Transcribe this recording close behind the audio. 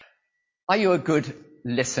Are you a good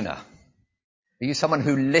listener? Are you someone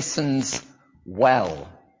who listens well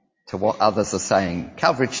to what others are saying?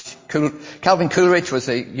 Calvin Coolidge was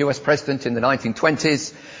a US president in the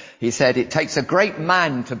 1920s. He said, "It takes a great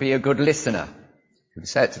man to be a good listener." If you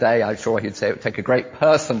say it today, I'm sure he'd say it would take a great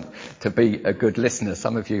person to be a good listener.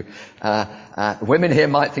 Some of you women here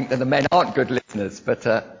might think that the men aren't good listeners, but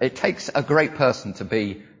it takes a great person to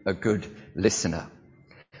be a good listener.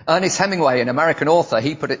 Ernest Hemingway, an American author,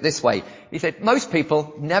 he put it this way. He said, "Most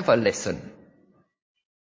people never listen."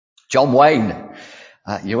 John Wayne,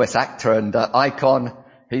 US actor and icon,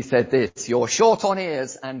 he said this, "You're short on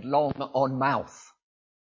ears and long on mouth."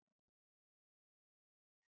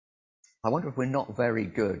 I wonder if we're not very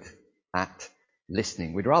good at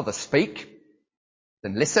listening. We'd rather speak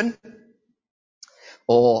than listen,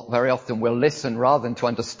 or very often we'll listen rather than to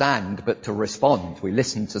understand, but to respond. We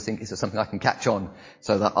listen to think, is there something I can catch on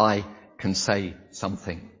so that I can say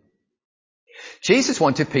something? Jesus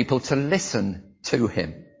wanted people to listen to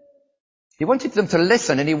him. He wanted them to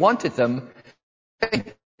listen, and he wanted them to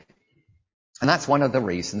think. And that's one of the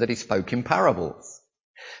reasons that he spoke in parables.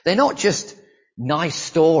 They're not just nice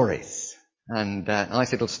stories and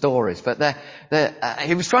nice little stories, but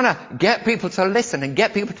he was trying to get people to listen and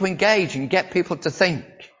get people to engage and get people to think.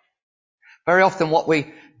 Very often what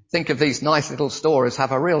we think of these nice little stories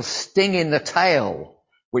have a real sting in the tail,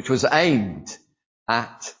 which was aimed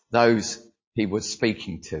at those he was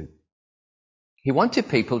speaking to. He wanted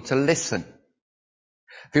people to listen.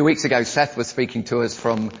 A few weeks ago, Seth was speaking to us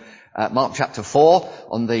from Mark chapter 4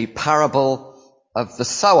 on the parable of the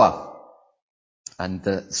sower and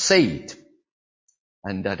the seed.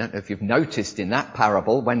 And I don't know if you've noticed in that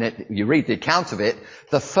parable, when you read the account of it,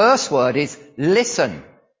 the first word is listen.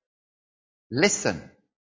 Listen.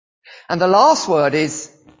 And the last word is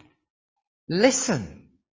listen.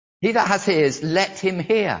 He that has ears, let him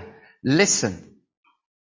hear. Listen.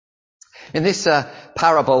 In this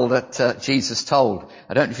parable that Jesus told,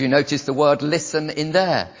 I don't know if you noticed the word listen in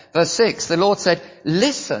there. Verse 6, the Lord said,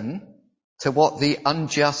 "Listen to what the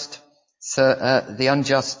unjust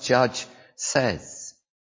judge says."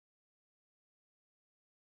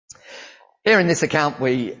 Here in this account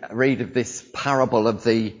we read of this parable of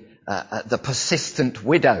the persistent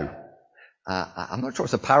widow. I'm not sure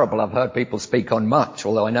it's a parable I've heard people speak on much,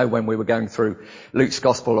 although I know when we were going through Luke's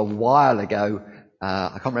Gospel a while ago, I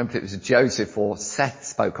can't remember if it was Joseph or Seth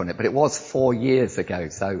spoke on it, but it was 4 years ago,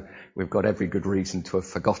 so we've got every good reason to have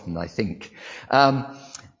forgotten, I think.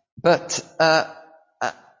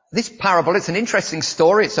 This parable, it's an interesting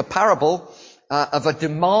story. It's a parable of a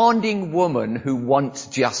demanding woman who wants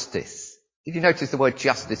justice. Did you notice the word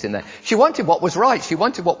justice in there? She wanted what was right. She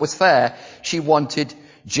wanted what was fair. She wanted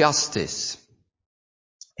justice.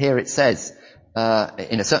 Here it says,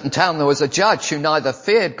 in a certain town there was a judge who neither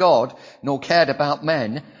feared God nor cared about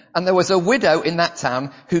men. And there was a widow in that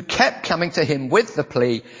town who kept coming to him with the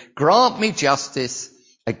plea, "Grant me justice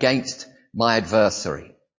against my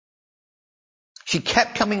adversary." She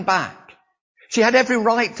kept coming back. She had every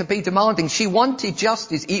right to be demanding. She wanted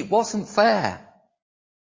justice. It wasn't fair.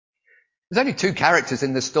 There's only two characters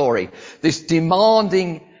in the story. This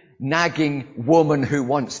demanding, nagging woman who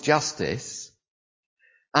wants justice,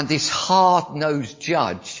 and this hard-nosed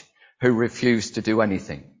judge who refused to do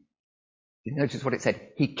anything. Did you notice what it said?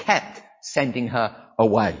 He kept sending her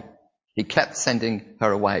away. He kept sending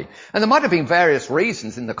her away. And there might have been various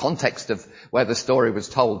reasons in the context of where the story was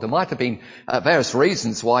told. There might have been various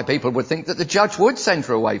reasons why people would think that the judge would send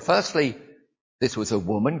her away. Firstly, this was a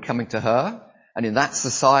woman coming to her, and in that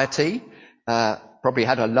society, probably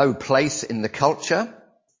had a low place in the culture.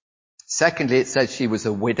 Secondly, it says she was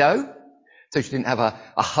a widow, so she didn't have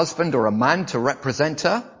a husband or a man to represent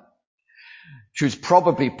her. She was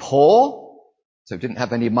probably poor, so didn't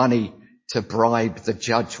have any money to bribe the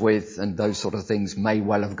judge with, and those sort of things may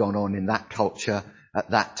well have gone on in that culture at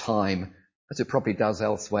that time, as it probably does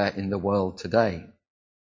elsewhere in the world today.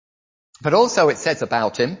 But also it says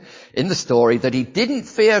about him in the story that he didn't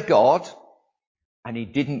fear God and he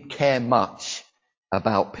didn't care much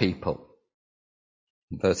about people.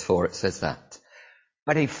 In verse 4 it says that.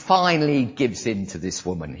 But he finally gives in to this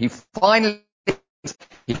woman. He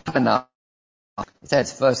had enough. It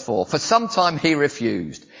says, verse 4, "For some time he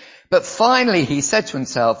refused. But finally he said to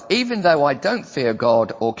himself, even though I don't fear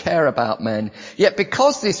God or care about men, yet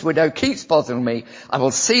because this widow keeps bothering me, I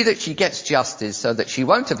will see that she gets justice so that she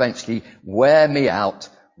won't eventually wear me out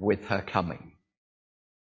with her coming."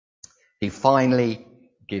 He finally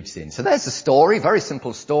gives in. So there's the story, very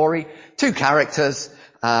simple story. Two characters,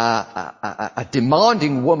 a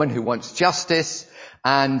demanding woman who wants justice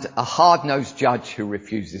and a hard-nosed judge who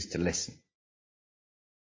refuses to listen.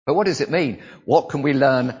 But what does it mean? What can we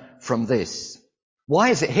learn from this? Why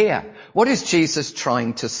is it here? What is Jesus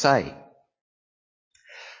trying to say?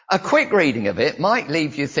 A quick reading of it might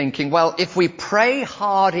leave you thinking, well, if we pray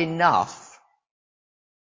hard enough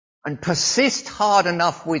and persist hard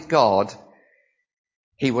enough with God,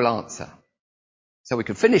 he will answer. So we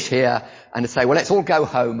could finish here and say, well, let's all go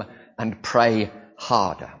home and pray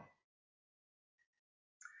harder.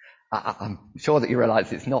 I'm sure that you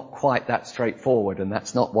realize it's not quite that straightforward, and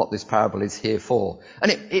that's not what this parable is here for.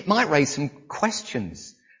 And it might raise some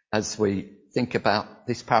questions as we think about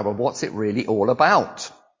this parable. What's it really all about?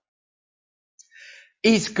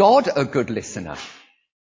 Is God a good listener?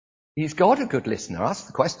 Is God a good listener? Ask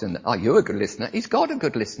the question, are you a good listener? Is God a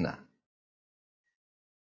good listener?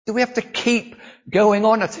 Do we have to keep going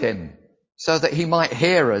on at him so that he might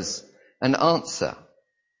hear us and answer?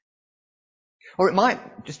 Or it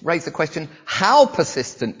might just raise the question, how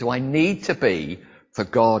persistent do I need to be for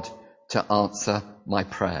God to answer my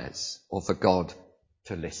prayers, or for God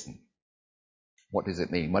to listen? What does it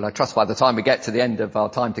mean? Well, I trust by the time we get to the end of our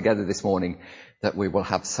time together this morning that we will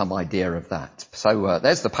have some idea of that. So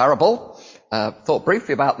there's the parable. Thought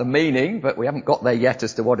briefly about the meaning, but we haven't got there yet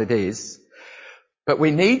as to what it is. But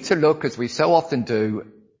we need to look, as we so often do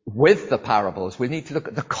with the parables, we need to look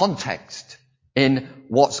at the context in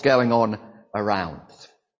what's going on around.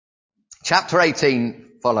 Chapter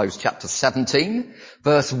 18 follows chapter 17.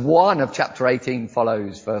 Verse 1 of chapter 18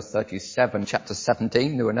 follows verse 37. Chapter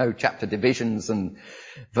 17, there were no chapter divisions and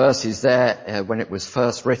verses there when it was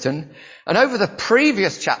first written. And over the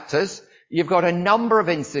previous chapters, you've got a number of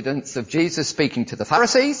incidents of Jesus speaking to the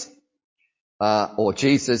Pharisees, or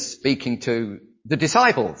Jesus speaking to the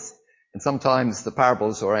disciples. And sometimes the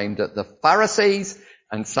parables are aimed at the Pharisees,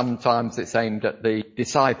 and sometimes it's aimed at the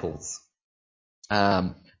disciples.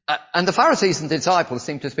 And the Pharisees and disciples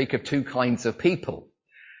seem to speak of two kinds of people.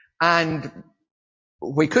 And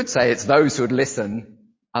we could say it's those who would listen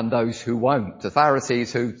and those who won't. The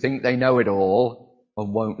Pharisees who think they know it all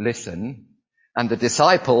and won't listen. And the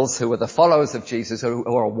disciples who are the followers of Jesus who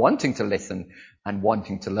are wanting to listen and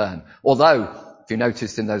wanting to learn. Although, if you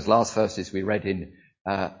noticed in those last verses we read in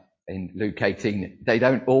Luke 18, they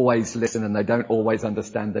don't always listen and they don't always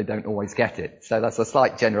understand, they don't always get it. So that's a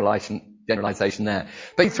slight generalization there.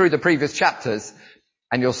 But through the previous chapters,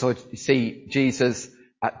 and you'll sort of see Jesus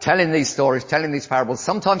telling these stories, telling these parables,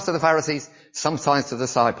 sometimes to the Pharisees, sometimes to the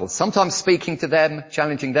disciples, sometimes speaking to them,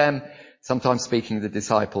 challenging them, sometimes speaking to the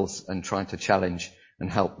disciples and trying to challenge and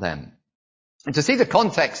help them. And to see the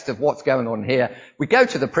context of what's going on here, we go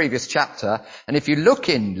to the previous chapter, and if you look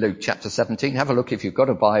in Luke chapter 17, have a look if you've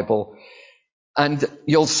got a Bible, and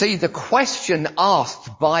you'll see the question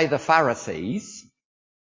asked by the Pharisees.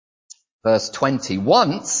 Verse 20,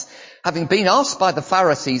 once, having been asked by the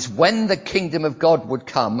Pharisees when the kingdom of God would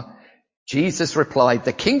come, Jesus replied,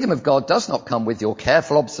 the kingdom of God does not come with your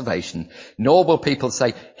careful observation, nor will people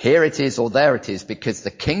say, here it is or there it is, because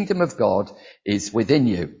the kingdom of God is within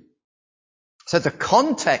you. So the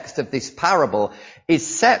context of this parable is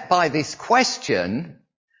set by this question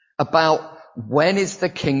about when is the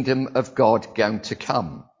kingdom of God going to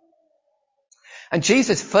come? And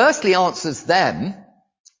Jesus firstly answers them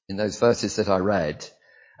in those verses that I read.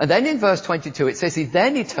 And then in verse 22 it says he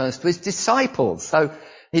turns to his disciples. So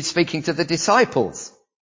he's speaking to the disciples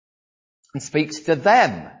and speaks to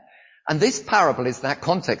them. And this parable is that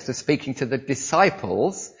context of speaking to the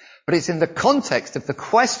disciples, but it's in the context of the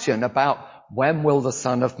question about when will the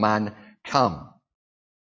Son of Man come?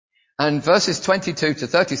 And verses 22 to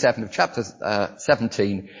 37 of chapter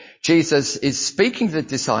 17, Jesus is speaking to the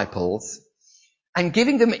disciples and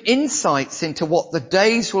giving them insights into what the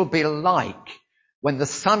days will be like when the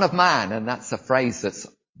Son of Man, and that's a phrase that's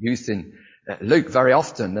used in Luke very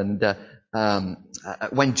often, and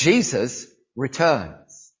when Jesus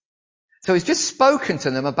returns. So he's just spoken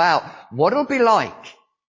to them about what it'll be like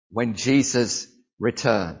when Jesus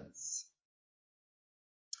returns.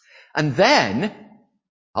 And then,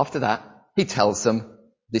 after that, he tells them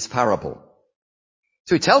this parable.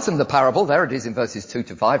 So he tells them the parable, there it is in verses 2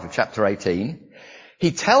 to 5 of chapter 18.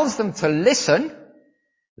 He tells them to listen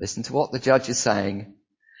to what the judge is saying,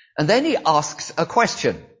 and then he asks a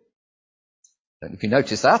question. And if you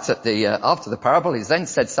notice that after the parable, he's then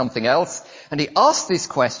said something else, and he asks this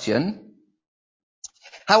question,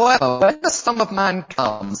 however, when the Son of Man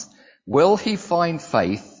comes, will he find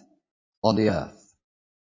faith on the earth?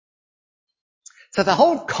 So the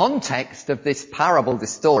whole context of this parable,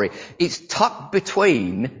 this story, is tucked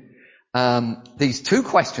between these two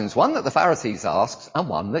questions, one that the Pharisees asked and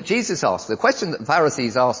one that Jesus asked. The question that the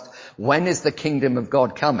Pharisees asked, when is the kingdom of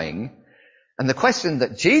God coming? And the question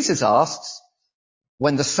that Jesus asks,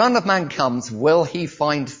 when the Son of Man comes, will he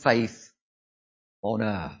find faith on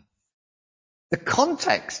earth? The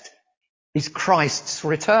context is Christ's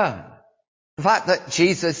return. The fact that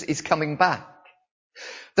Jesus is coming back.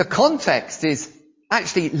 The context is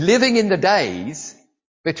actually living in the days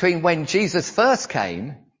between when Jesus first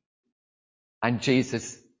came and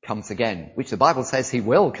Jesus comes again, which the Bible says he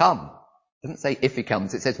will come. It doesn't say if he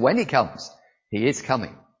comes, it says when he comes, he is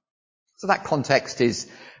coming. So that context is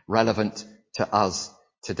relevant to us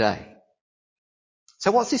today.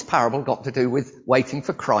 So what's this parable got to do with waiting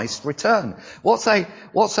for Christ's return? What's a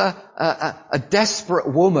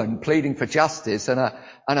desperate woman pleading for justice and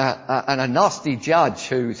a nasty judge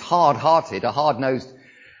who's hard-hearted, a hard-nosed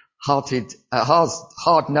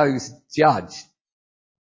judge?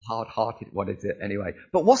 Hard-hearted, what is it anyway?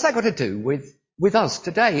 But what's that got to do with us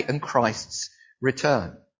today and Christ's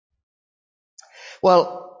return?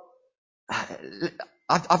 Well,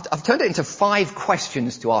 I've turned it into 5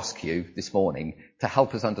 questions to ask you this morning to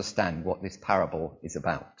help us understand what this parable is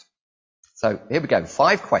about. So here we go,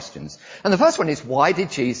 5 questions. And the first one is, why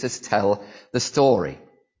did Jesus tell the story?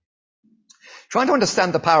 Trying to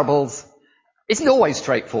understand the parables isn't always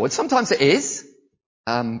straightforward. Sometimes it is.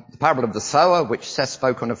 The parable of the sower, which Seth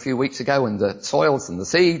spoke on a few weeks ago, and the soils and the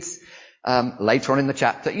seeds. Later on in the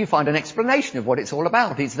chapter, you find an explanation of what it's all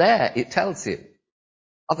about. It's there. It tells you.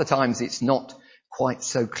 Other times it's not quite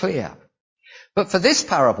so clear. But for this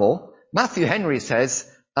parable, Matthew Henry says,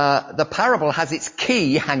 the parable has its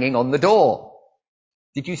key hanging on the door.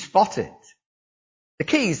 Did you spot it? The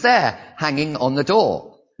key's there, hanging on the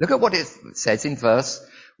door. Look at what it says in verse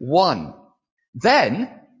 1. Then,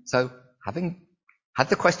 so having had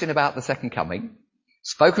the question about the second coming,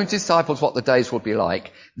 spoken to his disciples what the days would be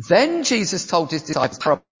like, then Jesus told his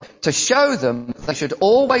disciples to show them they should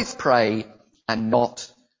always pray and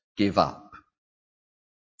not give up.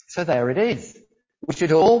 So there it is. We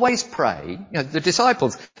should always pray, the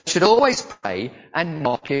disciples should always pray and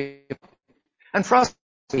not give up. And for us,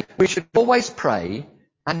 we should always pray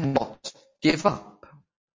and not give up.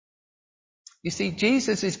 You see,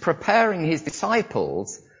 Jesus is preparing his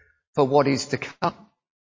disciples for what is to come.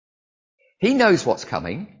 He knows what's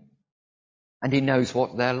coming, and he knows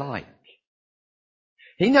what they're like.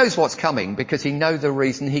 He knows what's coming because he knows the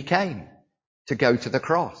reason he came, to go to the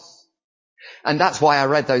cross. And that's why I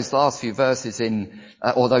read those last few verses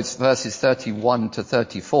or those verses 31 to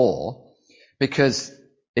 34, because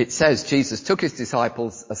it says Jesus took his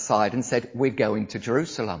disciples aside and said, we're going to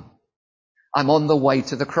Jerusalem. I'm on the way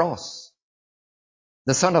to the cross.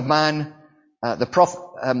 The Son of Man,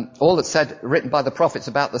 all that's written by the prophets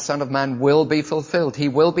about the Son of Man will be fulfilled. He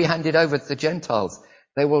will be handed over to the Gentiles.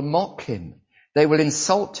 They will mock him. They will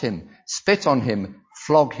insult him, spit on him,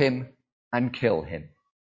 flog him, and kill him.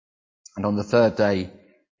 And on the third day,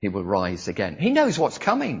 he will rise again. He knows what's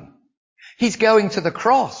coming. He's going to the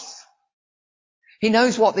cross. He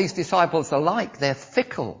knows what these disciples are like. They're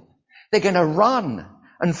fickle. They're going to run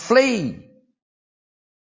and flee.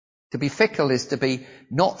 To be fickle is to be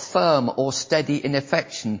not firm or steady in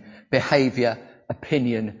affection, behavior,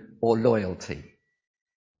 opinion, or loyalty.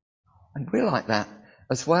 And we're like that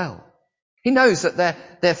as well. He knows that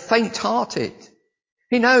they're faint-hearted.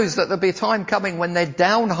 He knows that there'll be a time coming when they're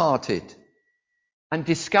downhearted and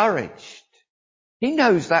discouraged. He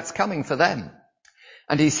knows that's coming for them.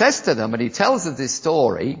 And he says to them, and he tells them this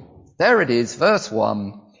story, there it is, verse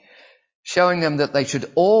 1, showing them that they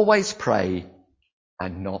should always pray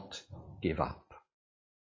and not give up.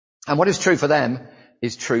 And what is true for them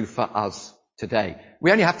is true for us today.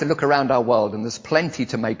 We only have to look around our world, and there's plenty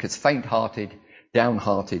to make us faint-hearted,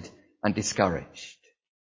 downhearted, and discouraged.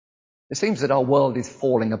 It seems that our world is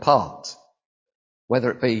falling apart,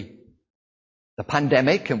 whether it be the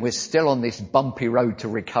pandemic, and we're still on this bumpy road to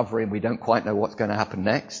recovery and we don't quite know what's going to happen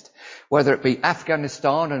next, whether it be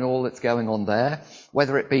Afghanistan and all that's going on there,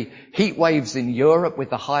 whether it be heat waves in Europe with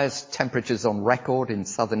the highest temperatures on record in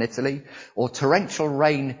southern Italy, or torrential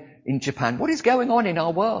rain in Japan. What is going on in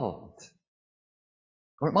our world?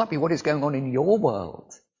 Or it might be what is going on in your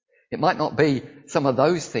world. It might not be some of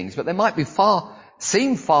those things, but they might be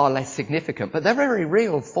seem far less significant, but they're very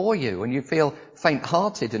real for you, and you feel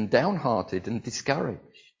faint-hearted and downhearted and discouraged.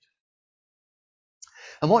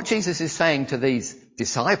 And what Jesus is saying to these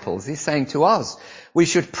disciples, he's saying to us, we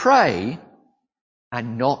should pray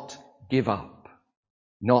and not give up,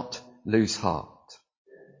 not lose heart.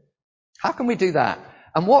 How can we do that?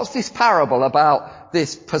 And what's this parable about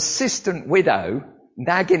this persistent widow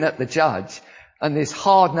nagging at the judge and this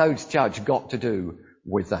hard-nosed judge got to do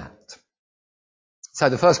with that? So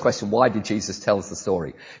the first question, why did Jesus tell us the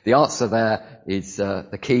story? The answer there is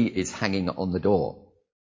the key is hanging on the door.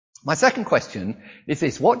 My second question is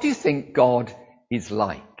this: what do you think God is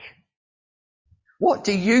like? What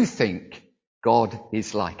do you think God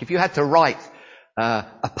is like? If you had to write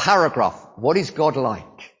a paragraph, what is God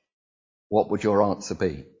like? What would your answer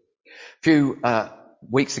be? A few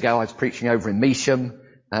weeks ago, I was preaching over in Measham,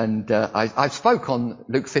 and I spoke on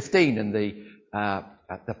Luke 15 and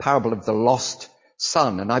the parable of the lost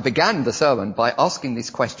son. And I began the sermon by asking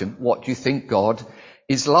this question: what do you think God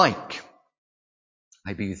is like?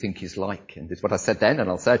 Maybe you think he's like, and this is what I said then, and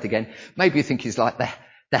I'll say it again, maybe you think he's like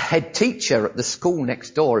the head teacher at the school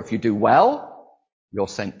next door. If you do well, you're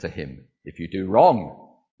sent to him. If you do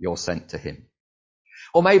wrong, you're sent to him.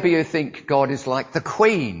 Or maybe you think God is like the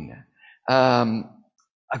Queen,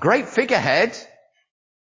 a great figurehead,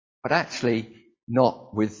 but actually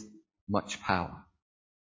not with much power.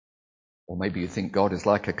 Or maybe you think God is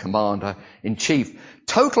like a commander-in-chief,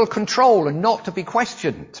 total control and not to be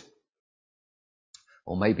questioned.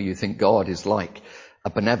 Or maybe you think God is like a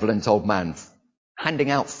benevolent old man, handing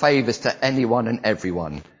out favours to anyone and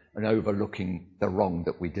everyone and overlooking the wrong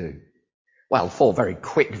that we do. Well, 4 very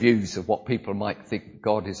quick views of what people might think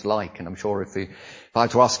God is like, and I'm sure if I were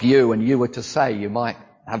to ask you and you were to say, you might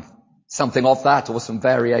have something of that or some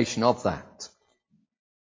variation of that.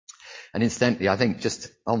 And incidentally, I think just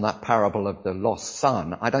on that parable of the lost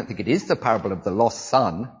son, I don't think it is the parable of the lost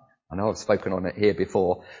son. I know I've spoken on it here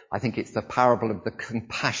before. I think it's the parable of the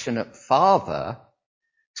compassionate father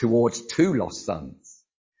towards 2 lost sons,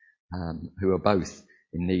 who are both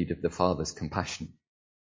in need of the father's compassion.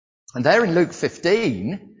 And there in Luke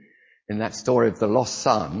 15, in that story of the lost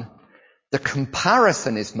son, the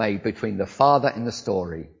comparison is made between the father in the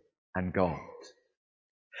story and God.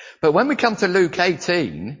 But when we come to Luke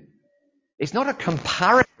 18, it's not a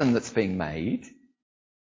comparison that's being made.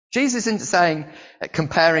 Jesus isn't saying,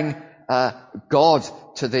 comparing God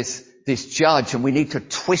to this judge, and we need to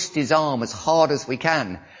twist his arm as hard as we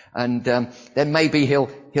can, and then maybe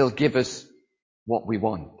he'll give us what we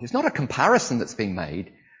want. It's not a comparison that's being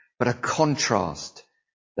made, but a contrast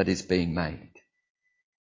that is being made.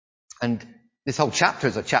 And this whole chapter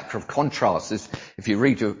is a chapter of contrasts. If you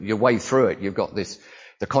read your way through it, you've got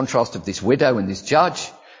the contrast of this widow and this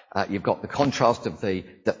judge. You've got the contrast of the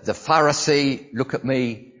Pharisee, look at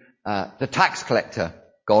me, the tax collector,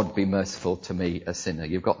 God be merciful to me, a sinner.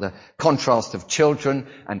 You've got the contrast of children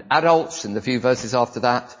and adults in the few verses after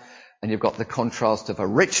that. And you've got the contrast of a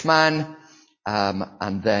rich man,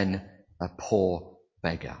 and then a poor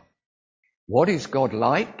beggar. What is God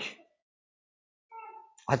like?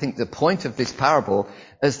 I think the point of this parable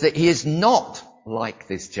is that he is not like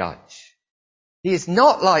this judge. He is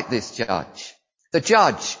not like this judge. The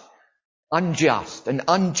judge, unjust, an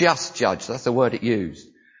unjust judge, that's the word it used.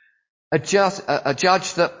 A judge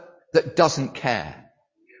that doesn't care.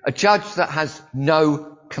 A judge that has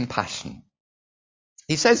no compassion.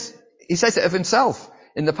 He says it of himself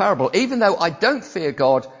in the parable. Even though I don't fear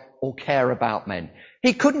God or care about men.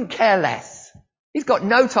 He couldn't care less. He's got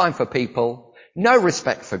no time for people, no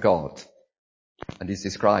respect for God. And he's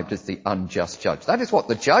described as the unjust judge. That is what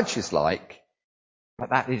the judge is like, but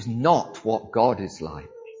that is not what God is like.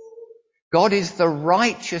 God is the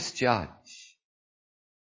righteous judge.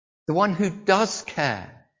 The one who does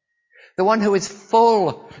care. The one who is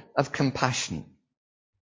full of compassion.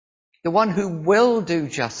 The one who will do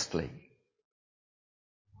justly.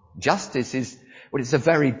 Justice is the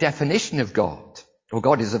very definition of God. Or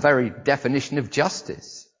God is the very definition of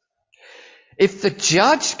justice. If the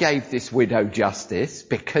judge gave this widow justice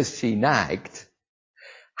because she nagged,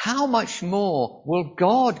 how much more will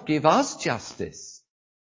God give us justice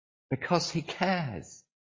because he cares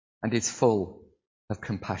and is full of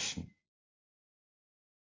compassion?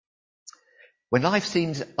 When life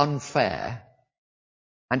seems unfair,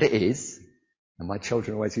 and it is, and my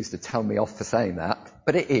children always used to tell me off for saying that,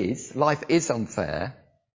 but it is, life is unfair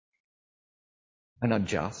and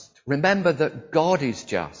unjust. Remember that God is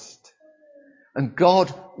just, and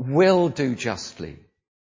God will do justly.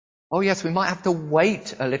 Oh yes, we might have to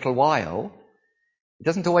wait a little while. It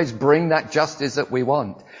doesn't always bring that justice that we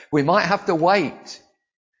want. We might have to wait,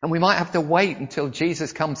 and we might have to wait until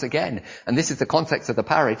Jesus comes again. And this is the context of the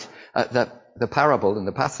parable and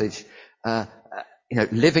the passage.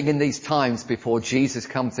 Living in these times before Jesus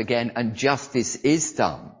comes again and justice is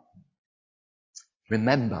done.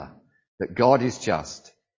 Remember that God is just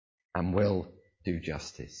and will do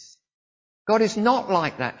justice. God is not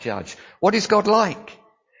like that judge. What is God like?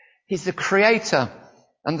 He's the creator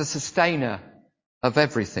and the sustainer of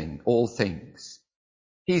everything, all things.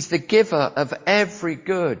 He's the giver of every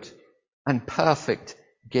good and perfect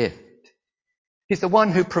gift. He's the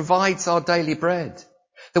one who provides our daily bread,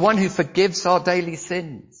 the one who forgives our daily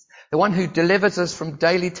sins, The one who delivers us from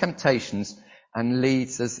daily temptations and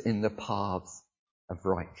leads us in the paths of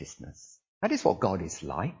righteousness. That is what God is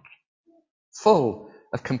like. Full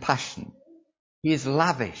of compassion. He is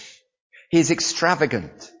lavish. He is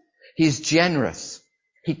extravagant. He is generous.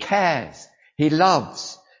 He cares. He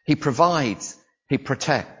loves. He provides. He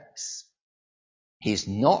protects. He is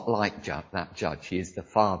not like that judge. He is the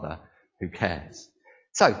Father who cares.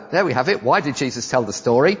 So, there we have it. Why did Jesus tell the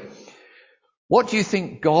story? What do you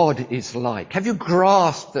think God is like? Have you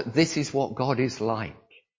grasped that this is what God is like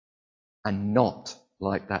and not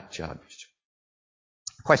like that judge?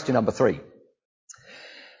 Question number 3.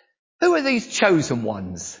 Who are these chosen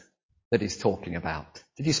ones that he's talking about?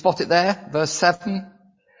 Did you spot it there? Verse 7.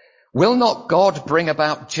 Will not God bring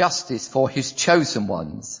about justice for his chosen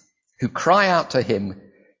ones who cry out to him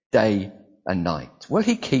day and night? Will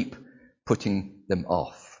he keep putting them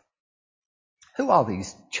off? Who are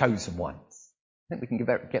these chosen ones? I think we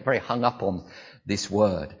can get very hung up on this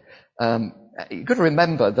word. You've got to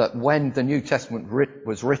remember that when the New Testament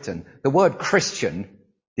was written, the word Christian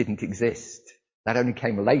didn't exist. That only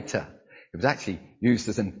came later. It was actually used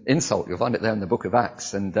as an insult. You'll find it there in the book of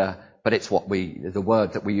Acts. But it's the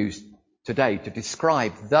word that we use today to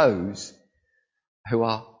describe those who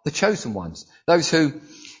are the chosen ones. Those who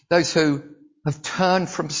have turned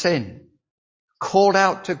from sin, called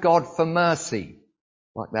out to God for mercy,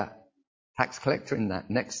 like that tax collector in that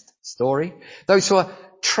next story. Those who are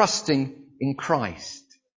trusting in Christ.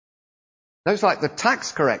 Those like the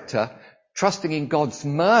tax collector trusting in God's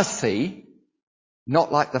mercy,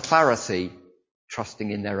 not like the Pharisee trusting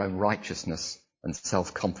in their own righteousness and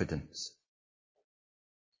self-confidence.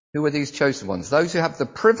 Who are these chosen ones? Those who have the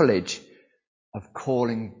privilege of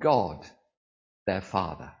calling God their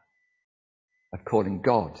Father. Of calling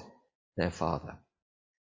God their Father.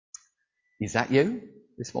 Is that you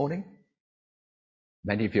this morning?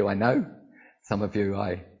 Many of you I know. Some of you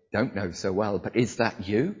I don't know so well. But is that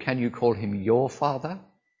you? Can you call him your Father?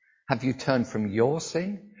 Have you turned from your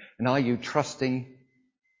sin? And are you trusting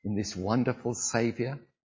in this wonderful Saviour?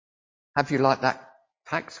 Have you, like that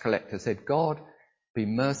tax collector, said, God, be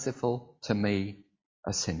merciful to me,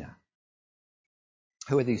 a sinner?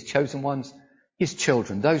 Who are these chosen ones? His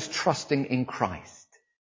children, those trusting in Christ.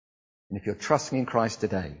 And if you're trusting in Christ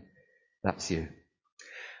today, that's you.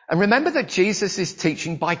 And remember that Jesus is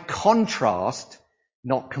teaching by contrast,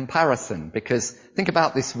 not comparison. Because think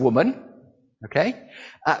about this woman, okay?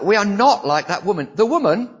 We are not like that woman. The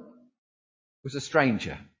woman was a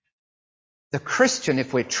stranger. The Christian,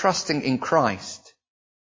 if we're trusting in Christ,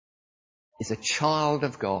 is a child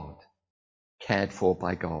of God, cared for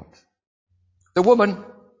by God. The woman,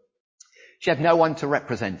 she had no one to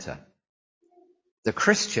represent her. The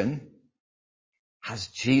Christian has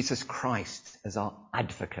Jesus Christ as our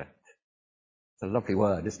advocate. It's a lovely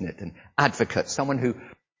word, isn't it? An advocate, someone who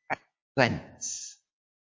represents.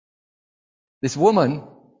 This woman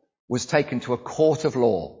was taken to a court of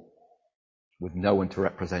law with no one to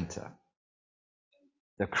represent her.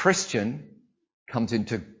 The Christian comes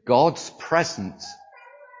into God's presence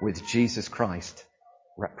with Jesus Christ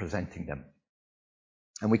representing them.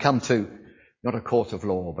 And we come to not a court of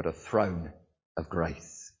law, but a throne of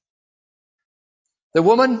grace. The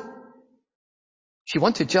woman, she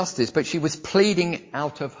wanted justice, but she was pleading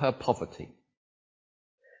out of her poverty.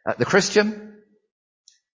 The Christian,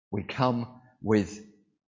 we come with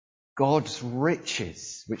God's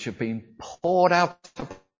riches, which have been poured out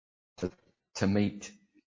to meet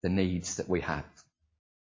the needs that we have.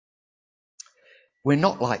 We're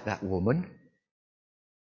not like that woman.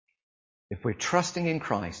 If we're trusting in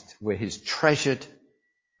Christ, we're his treasured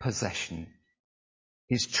possession,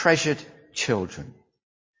 his treasured children.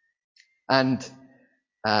 And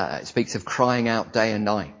it speaks of crying out day and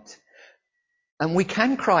night. And we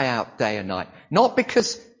can cry out day and night, not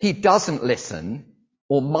because he doesn't listen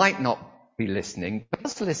or might not be listening, but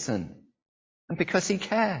does listen, and because he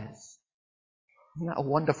cares. Isn't that a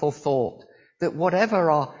wonderful thought? That whatever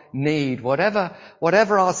our need, whatever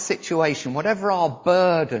our situation, whatever our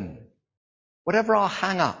burden, whatever our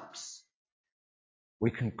hang-ups,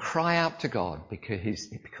 we can cry out to God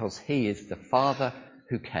because he is the Father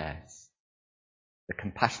who cares, the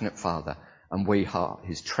compassionate Father, and we are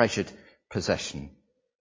his treasured possession,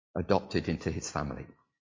 adopted into his family.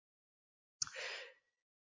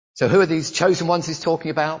 So who are these chosen ones he's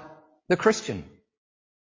talking about? The Christian,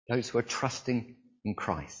 those who are trusting in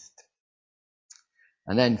Christ.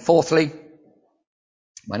 And then fourthly,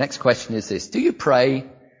 my next question is this: do you pray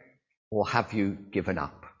or have you given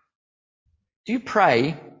up? Do you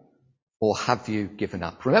pray or have you given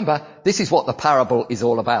up? Remember, this is what the parable is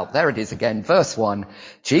all about. There it is again, verse 1.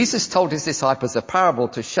 Jesus told his disciples a parable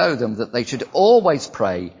to show them that they should always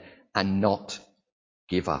pray and not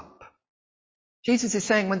give up. Jesus is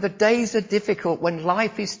saying when the days are difficult, when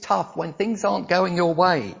life is tough, when things aren't going your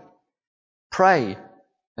way, pray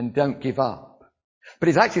and don't give up. But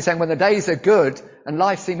he's actually saying when the days are good and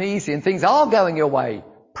life seems easy and things are going your way,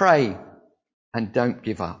 pray and don't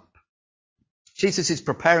give up. Jesus is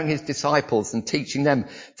preparing his disciples and teaching them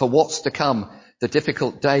for what's to come, the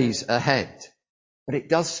difficult days ahead. But it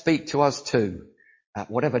does speak to us too,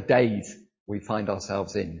 whatever days we find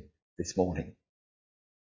ourselves in this morning.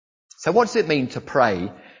 So what does it mean to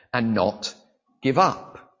pray and not give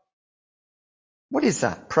up? What is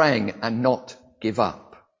that, praying and not give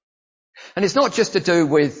up? And it's not just to do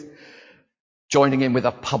with joining in with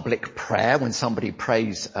a public prayer when somebody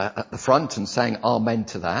prays at the front and saying amen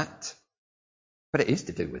to that. But it is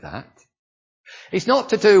to do with that. It's not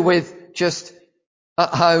to do with just at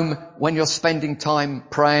home when you're spending time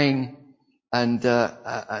praying and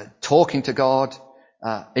talking to God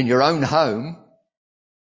in your own home.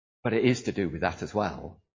 But it is to do with that as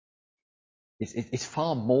well. It's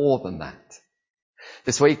far more than that.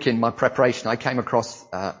 This week in my preparation, I came across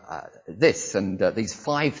this and these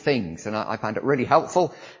 5 things, and I found it really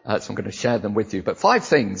helpful, so I'm going to share them with you. But 5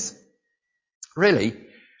 things, really,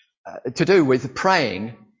 to do with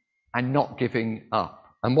praying and not giving up,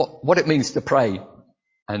 and what it means to pray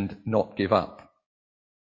and not give up.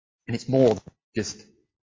 And it's more than just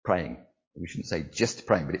praying. We shouldn't say just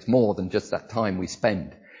praying, but it's more than just that time we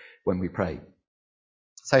spend when we pray.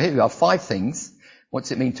 So here we are, 5 things. What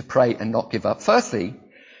does it mean to pray and not give up? Firstly,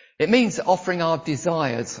 it means offering our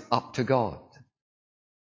desires up to God.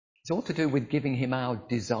 It's all to do with giving him our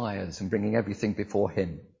desires and bringing everything before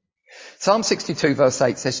him. Psalm 62 verse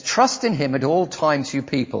 8 says, "Trust in him at all times, you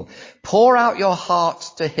people. Pour out your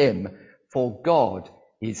hearts to him, for God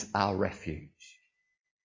is our refuge."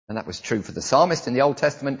 And that was true for the psalmist in the Old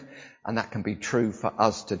Testament, and that can be true for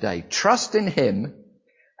us today. Trust in him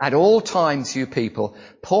at all times, you people.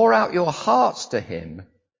 Pour out your hearts to him,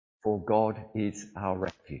 for God is our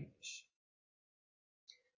refuge.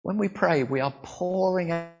 When we pray, we are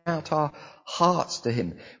pouring out our hearts to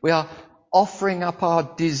him. We are offering up our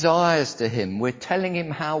desires to him. We're telling him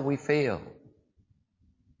how we feel.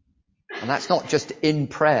 And that's not just in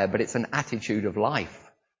prayer, but it's an attitude of life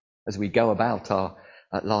as we go about our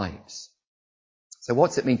lives. So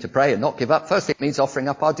what's it mean to pray and not give up? Firstly, it means offering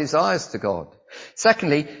up our desires to God.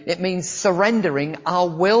 Secondly, it means surrendering our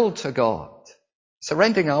will to God.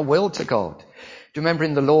 Surrendering our will to God. Do you remember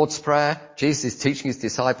in the Lord's Prayer, Jesus is teaching his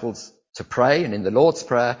disciples to pray, and in the Lord's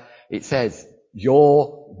Prayer, it says,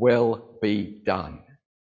 "Your will be done."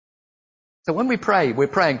 So when we pray, we're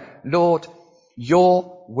praying, "Lord,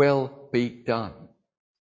 your will be done."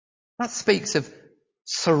 That speaks of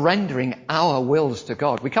surrendering our wills to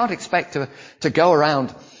God. We can't expect to go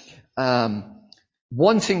around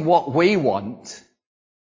wanting what we want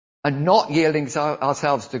and not yielding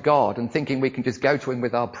ourselves to God and thinking we can just go to him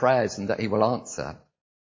with our prayers and that he will answer.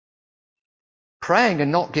 Praying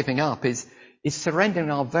and not giving up is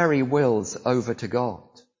surrendering our very wills over to God,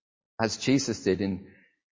 as Jesus did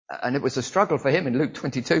and it was a struggle for him in Luke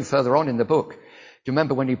 22 further on in the book. Do you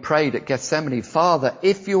remember when he prayed at Gethsemane, "Father,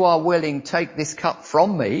 if you are willing, take this cup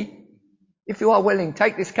from me." If you are willing,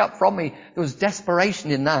 take this cup from me. There was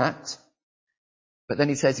desperation in that. But then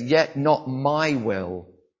he says, "Yet not my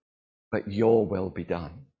will, but your will be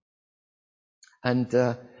done." And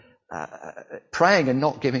praying and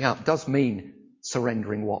not giving up does mean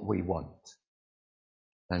surrendering what we want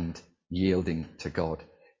and yielding to God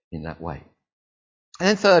in that way. And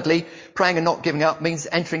then thirdly, praying and not giving up means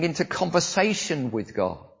entering into conversation with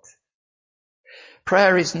God.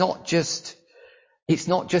 Prayer is not just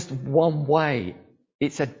one way.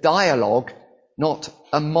 It's a dialogue, not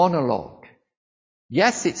a monologue.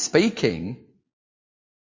 Yes, it's speaking,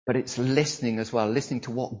 but it's listening as well, listening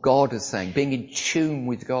to what God is saying, being in tune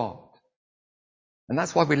with God. And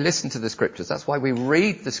that's why we listen to the scriptures. That's why we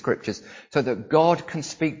read the scriptures, so that God can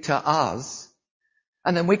speak to us.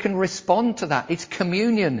 And then we can respond to that. It's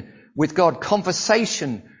communion with God,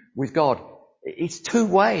 conversation with God. It's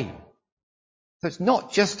two-way. So it's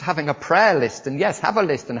not just having a prayer list, and yes, have a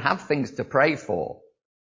list and have things to pray for.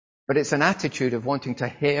 But it's an attitude of wanting to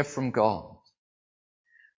hear from God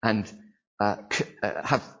and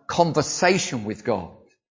have conversation with God,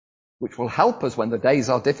 which will help us when the days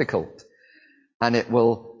are difficult, and it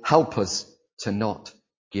will help us to not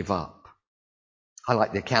give up. I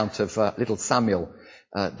like the account of little Samuel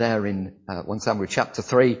there in 1 Samuel chapter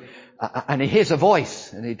 3, and he hears a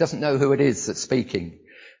voice, and he doesn't know who it is that's speaking.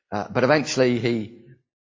 But eventually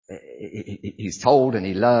he's told and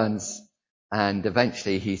he learns, and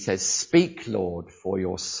eventually he says, "Speak, Lord, for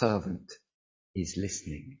your servant is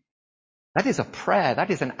listening." That is a prayer.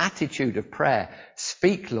 That is an attitude of prayer.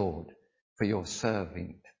 Speak, Lord, for your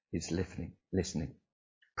servant is listening.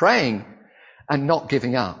 Praying and not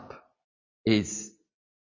giving up is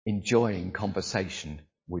enjoying conversation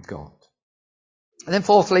with God. And then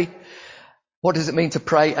fourthly, what does it mean to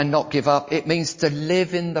pray and not give up? It means to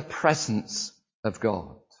live in the presence of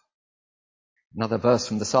God. Another verse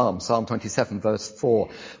from the Psalm 27 verse 4.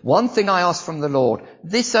 "One thing I ask from the Lord,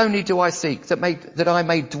 this only do I seek, that I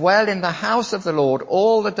may dwell in the house of the Lord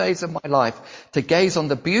all the days of my life, to gaze on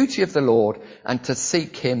the beauty of the Lord and to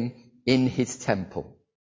seek him in his temple."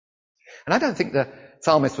 And I don't think the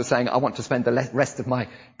psalmist was saying, I want to spend the rest of my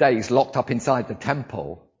days locked up inside the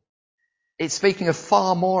temple. It's speaking of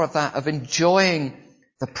far more of that, of enjoying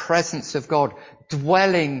the presence of God,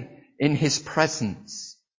 dwelling in his presence,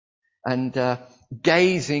 and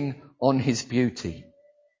gazing on his beauty.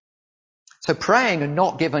 So praying and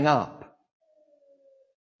not giving up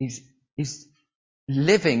is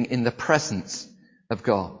living in the presence of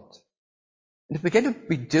God. And if we're going to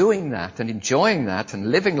be doing that and enjoying that and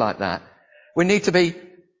living like that, we need to be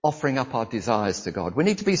offering up our desires to God. We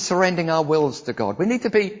need to be surrendering our wills to God. We need to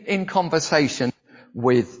be in conversation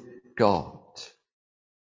with God.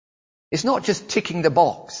 It's not just ticking the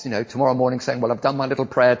box, tomorrow morning saying, well, I've done my little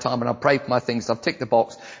prayer time and I've prayed for my things, I've ticked the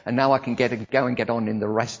box, and now I can go and get on in the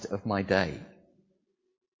rest of my day.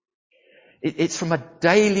 It's from a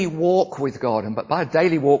daily walk with God. But by a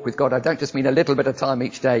daily walk with God, I don't just mean a little bit of time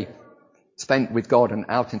each day spent with God and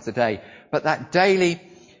out into the day, but that daily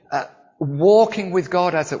walking with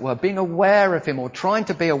God, as it were, being aware of him or trying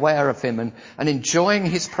to be aware of him and enjoying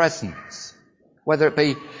his presence, whether it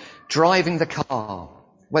be driving the car,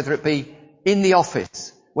 whether it be in the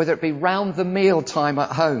office, whether it be round the meal time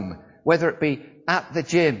at home, whether it be at the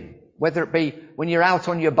gym, whether it be when you're out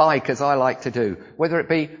on your bike, as I like to do, whether it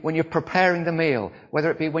be when you're preparing the meal,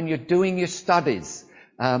 whether it be when you're doing your studies,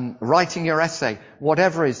 writing your essay,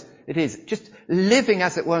 whatever it is, just living,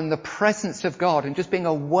 as it were, in the presence of God and just being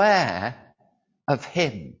aware of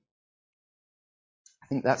him. I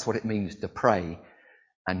think that's what it means to pray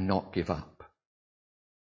and not give up.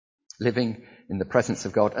 Living in the presence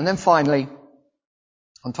of God. And then finally,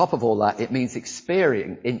 on top of all that, it means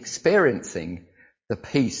experiencing the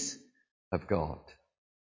peace of God.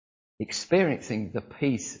 Experiencing the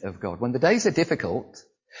peace of God. When the days are difficult,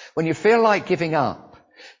 when you feel like giving up,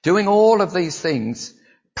 doing all of these things,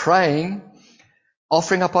 praying,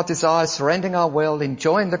 offering up our desires, surrendering our will,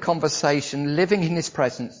 enjoying the conversation, living in his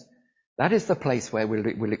presence, that is the place where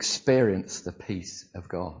we'll experience the peace of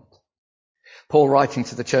God. Paul, writing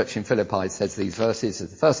to the church in Philippi, says these verses. The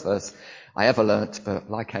first verse I ever learnt, but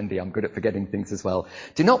like Andy, I'm good at forgetting things as well.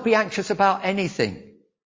 "Do not be anxious about anything,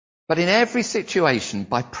 but in every situation,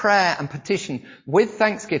 by prayer and petition, with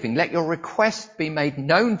thanksgiving, let your requests be made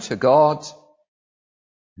known to God."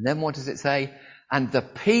 And then what does it say? "And the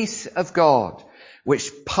peace of God,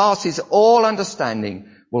 which passes all understanding,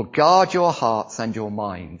 will guard your hearts and your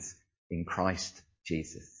minds in Christ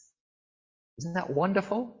Jesus." Isn't that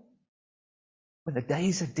wonderful? When the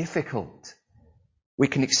days are difficult, we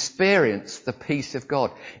can experience the peace of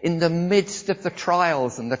God in the midst of the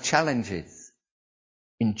trials and the challenges,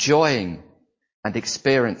 enjoying and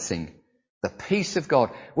experiencing the peace of God,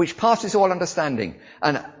 which passes all understanding.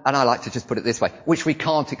 And I like to just put it this way, which we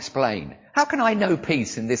can't explain. How can I know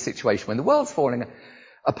peace in this situation? When the world's falling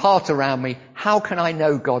apart around me, how can I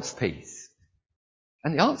know God's peace?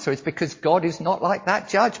 And the answer is because God is not like that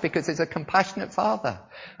judge, because he's a compassionate Father,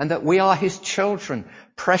 and that we are his children,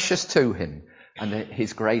 precious to him, and that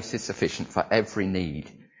his grace is sufficient for every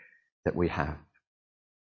need that we have.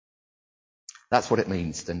 That's what it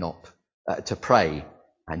means to pray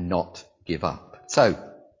and not give up. So,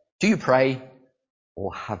 do you pray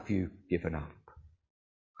or have you given up?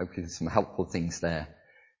 Hopefully there's some helpful things there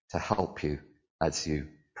to help you as you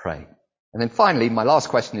pray. And then finally, my last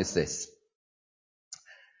question is this.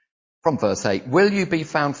 From verse 8, will you be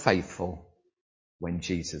found faithful when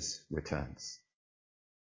Jesus returns?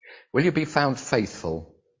 Will you be found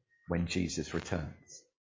faithful when Jesus returns?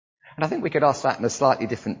 And I think we could ask that in a slightly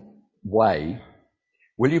different way.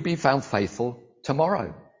 Will you be found faithful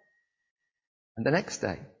tomorrow? And the next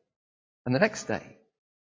day? And the next day?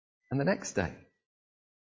 And the next day?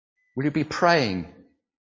 Will you be praying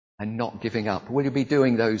and not giving up? Will you be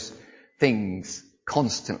doing those things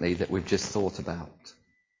constantly that we've just thought about?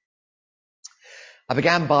 I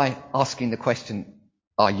began by asking the question,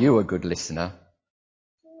 are you a good listener?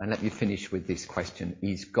 And let me finish with this question,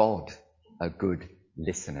 is God a good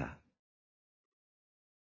listener?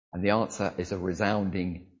 And the answer is a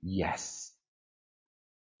resounding yes.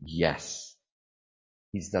 Yes.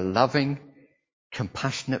 He's the loving,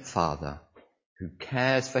 compassionate Father who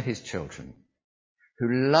cares for his children,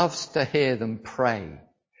 who loves to hear them pray,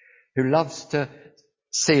 who loves to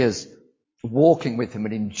see us walking with him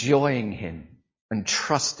and enjoying him and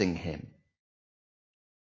trusting him.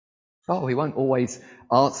 Oh, he won't always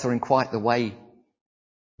answer in quite the way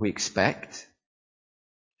we expect.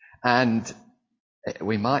 And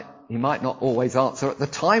he might not always answer at the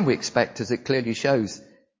time we expect, as it clearly shows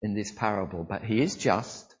in this parable. But he is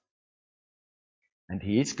just, and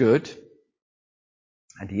he is good,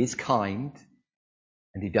 and he is kind,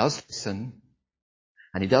 and he does listen,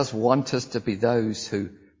 and he does want us to be those who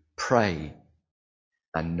pray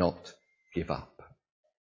and not give up.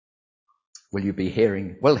 Will he be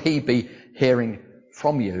hearing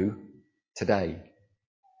from you today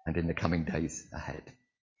and in the coming days ahead?